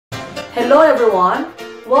Hello everyone!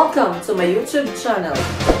 Welcome to my YouTube channel.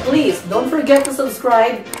 Please don't forget to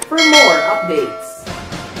subscribe for more updates.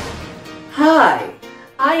 Hi!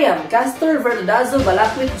 I am Castor Verdazo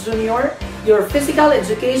Balakwit Jr., your physical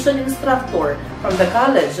education instructor from the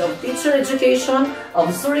College of Teacher Education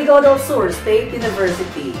of Surigao del Sur State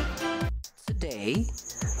University. Today,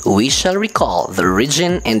 we shall recall the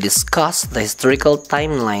origin and discuss the historical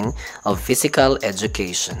timeline of physical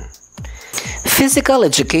education. Physical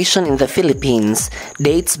education in the Philippines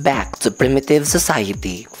dates back to primitive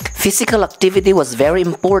society. Physical activity was very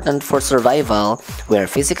important for survival, where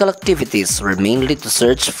physical activities were mainly to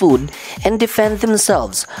search food and defend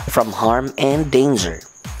themselves from harm and danger.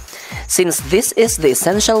 Since this is the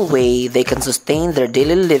essential way they can sustain their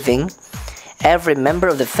daily living, every member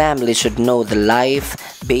of the family should know the life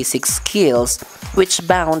basic skills which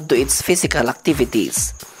bound to its physical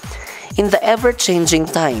activities. In the ever-changing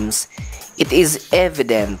times, it is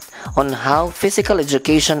evident on how physical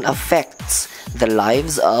education affects the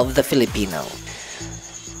lives of the Filipino.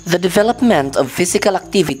 The development of physical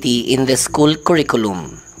activity in the school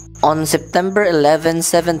curriculum. On September 11,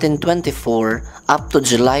 1724 up to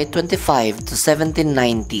July 25 to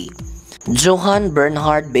 1790, Johann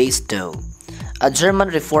Bernhard Basedow, a German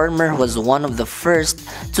reformer, was one of the first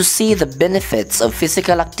to see the benefits of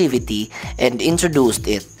physical activity and introduced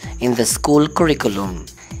it in the school curriculum.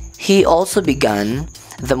 He also began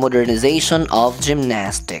the modernization of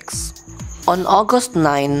gymnastics. On August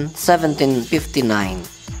 9, 1759,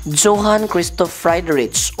 Johann Christoph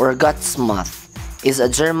Friedrich or Gottsmuth is a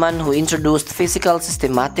German who introduced physical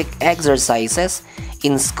systematic exercises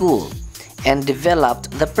in school and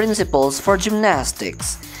developed the principles for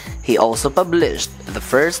gymnastics. He also published the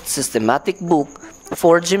first systematic book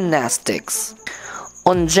for gymnastics.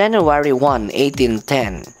 On January 1,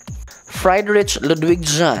 1810, Friedrich Ludwig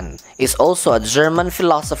Jahn is also a German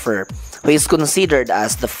philosopher who is considered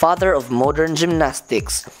as the father of modern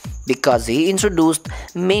gymnastics because he introduced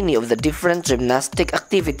many of the different gymnastic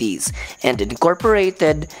activities and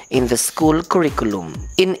incorporated in the school curriculum.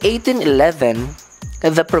 In 1811,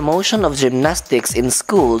 the promotion of gymnastics in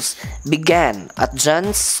schools began at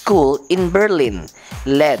Jahn's school in Berlin,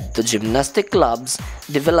 led to gymnastic clubs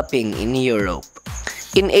developing in Europe.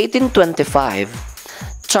 In 1825,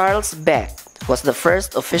 Charles Beck was the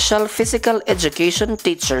first official physical education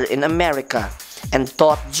teacher in America and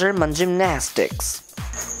taught German gymnastics.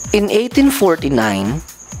 In 1849,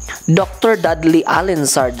 Dr. Dudley Allen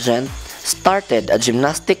Sargent started a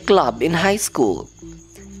gymnastic club in high school.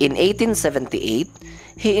 In 1878,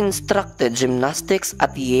 he instructed gymnastics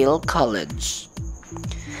at Yale College.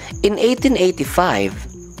 In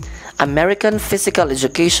 1885, American Physical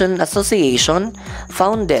Education Association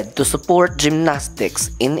founded to support gymnastics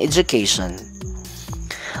in education.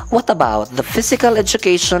 What about the physical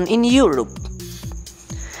education in Europe?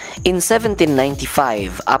 In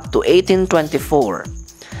 1795 up to 1824,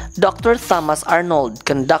 Dr. Thomas Arnold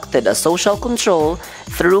conducted a social control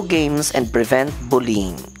through games and prevent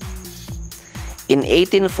bullying. In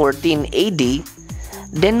 1814 AD,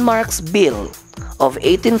 Denmark's Bill of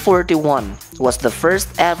 1841 was the first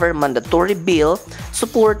ever mandatory bill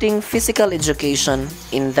supporting physical education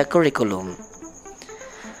in the curriculum.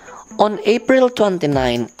 On April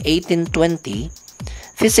 29, 1820,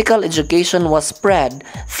 physical education was spread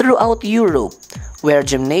throughout Europe, where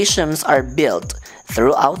gymnasiums are built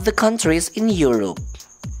throughout the countries in Europe.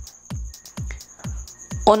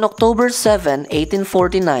 On October 7,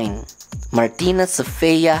 1849, Martina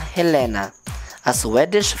Sofia Helena, a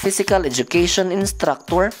Swedish physical education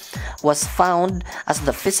instructor, was found as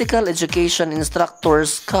the Physical Education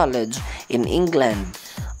Instructors College in England,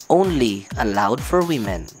 only allowed for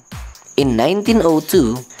women. In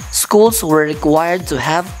 1902, schools were required to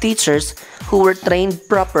have teachers who were trained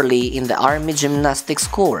properly in the Army Gymnastics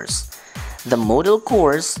course, the model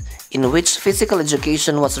course in which physical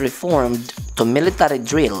education was reformed to military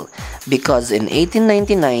drill because in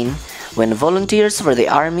 1899, when volunteers for the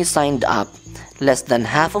Army signed up, less than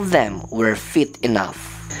half of them were fit enough.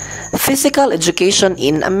 Physical education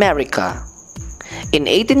in America. In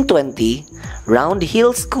 1820, Round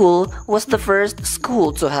Hill School was the first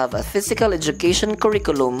school to have a physical education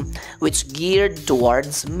curriculum which geared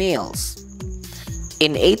towards males.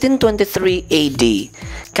 In 1823 AD,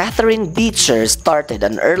 Catherine Beecher started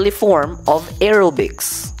an early form of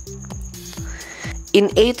aerobics. In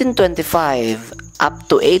 1825 up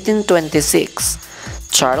to 1826,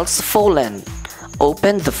 Charles Follen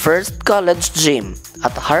opened the first college gym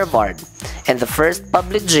at Harvard and the first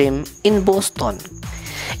public gym in Boston.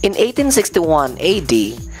 In 1861 AD,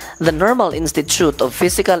 the Normal Institute of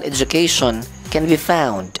Physical Education can be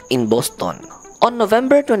found in Boston. On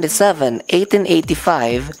November 27,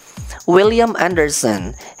 1885, William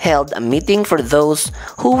Anderson held a meeting for those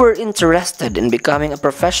who were interested in becoming a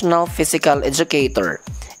professional physical educator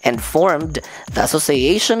and formed the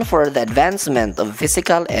Association for the Advancement of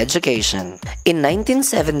Physical Education. In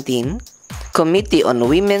 1917, Committee on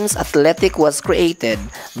Women's Athletic was created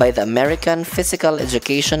by the American Physical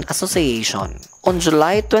Education Association. On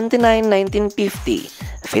July 29, 1950,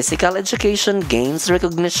 physical education gains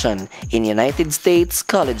recognition in United States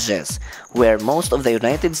colleges, where most of the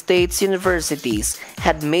United States universities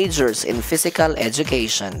had majors in physical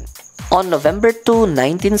education. On November 2,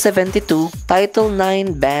 1972, Title IX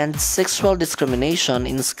banned sexual discrimination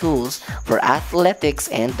in schools for athletics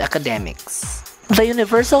and academics. The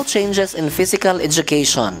universal changes in physical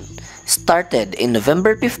education started in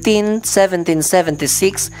November 15,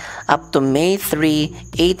 1776 up to May 3,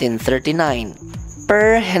 1839.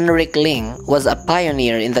 Per Henrik Ling was a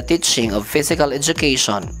pioneer in the teaching of physical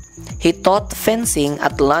education. He taught fencing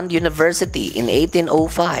at Lund University in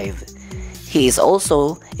 1805. He is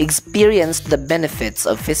also experienced the benefits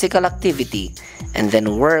of physical activity and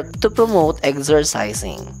then worked to promote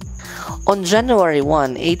exercising. On January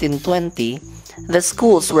 1, 1820, the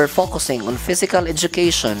schools were focusing on physical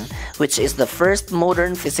education, which is the first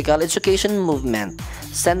modern physical education movement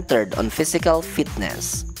centered on physical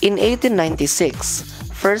fitness. In 1896,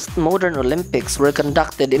 first modern Olympics were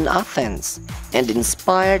conducted in Athens and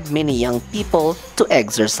inspired many young people to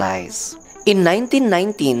exercise. In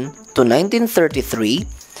 1919 to 1933,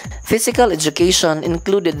 physical education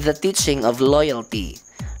included the teaching of loyalty,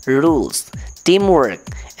 rules, teamwork,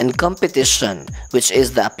 and competition, which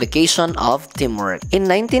is the application of teamwork. In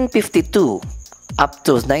 1952 up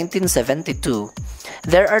to 1972,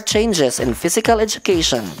 there are changes in physical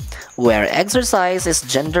education where exercise is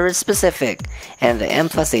gender specific and the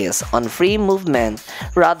emphasis on free movement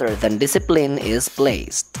rather than discipline is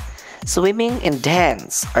placed. Swimming and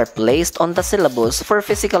dance are placed on the syllabus for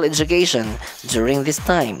physical education during this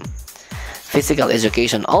time. Physical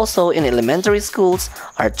education also in elementary schools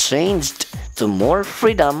are changed to more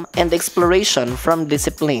freedom and exploration from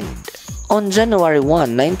discipline. On January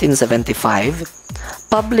 1, 1975,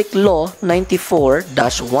 Public Law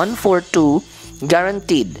 94-142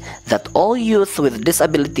 guaranteed that all youth with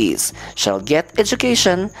disabilities shall get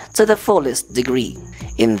education to the fullest degree.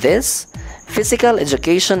 In this, physical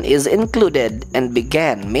education is included and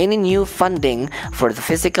began many new funding for the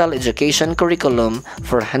physical education curriculum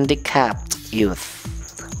for handicapped youth.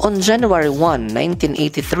 On January 1,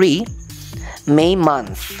 1983, May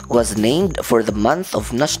month was named for the month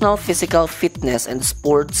of National Physical Fitness and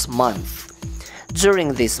Sports Month.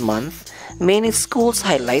 During this month, many schools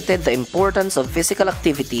highlighted the importance of physical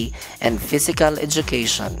activity and physical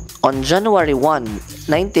education. On January 1,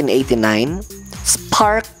 1989,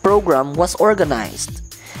 SPARK program was organized.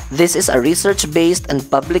 This is a research-based and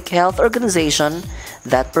public health organization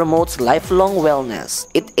that promotes lifelong wellness.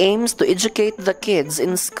 It aims to educate the kids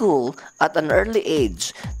in school at an early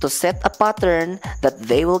age to set a pattern that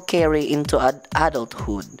they will carry into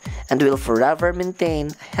adulthood and will forever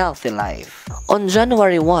maintain a healthy life. On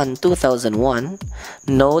January 1, 2001,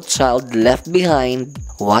 No Child Left Behind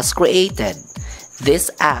was created.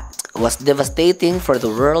 This act was devastating for the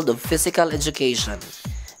world of physical education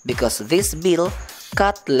because this bill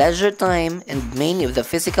cut leisure time and many of the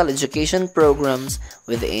physical education programs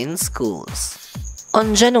within schools.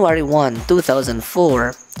 On January 1,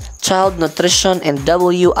 2004, Child Nutrition and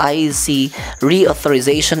WIC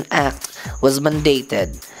Reauthorization Act was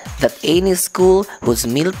mandated that any school whose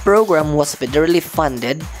meal program was federally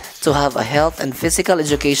funded to have a health and physical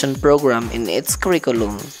education program in its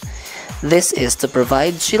curriculum. This is to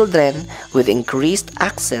provide children with increased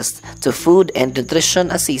access to food and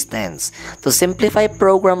nutrition assistance, to simplify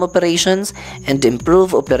program operations, and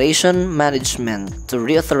improve operation management, to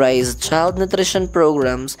reauthorize child nutrition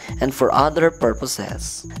programs, and for other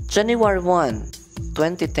purposes. January 1,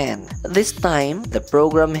 2010. This time, the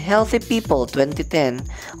program Healthy People 2010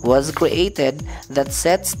 was created that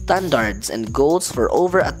sets standards and goals for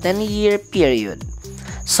over a 10-year period.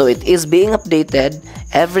 So it is being updated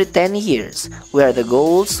every 10 years, where the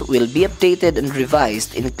goals will be updated and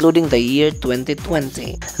revised including the year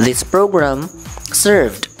 2020. This program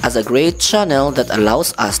served as a great channel that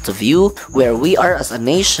allows us to view where we are as a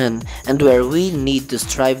nation and where we need to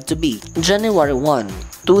strive to be. January 1,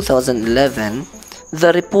 2011,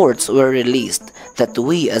 the reports were released that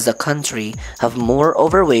we as a country have more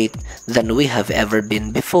overweight than we have ever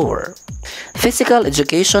been before. Physical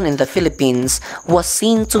education in the Philippines was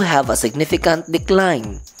seen to have a significant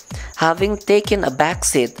decline. having taken a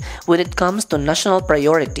backseat when it comes to national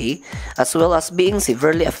priority, as well as being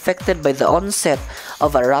severely affected by the onset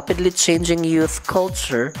of a rapidly changing youth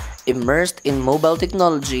culture immersed in mobile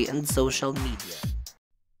technology and social media.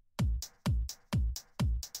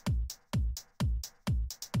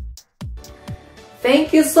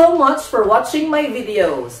 Thank you so much for watching my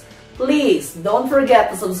videos. Please don't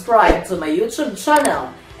forget to subscribe to my YouTube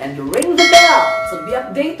channel and ring the bell to be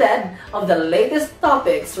updated of the latest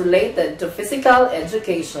topics related to physical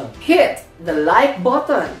education. Hit the like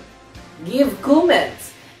button, give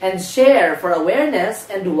comments, and share for awareness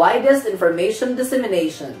and widest information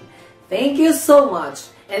dissemination. Thank you so much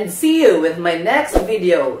and see you with my next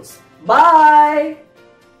videos. Bye!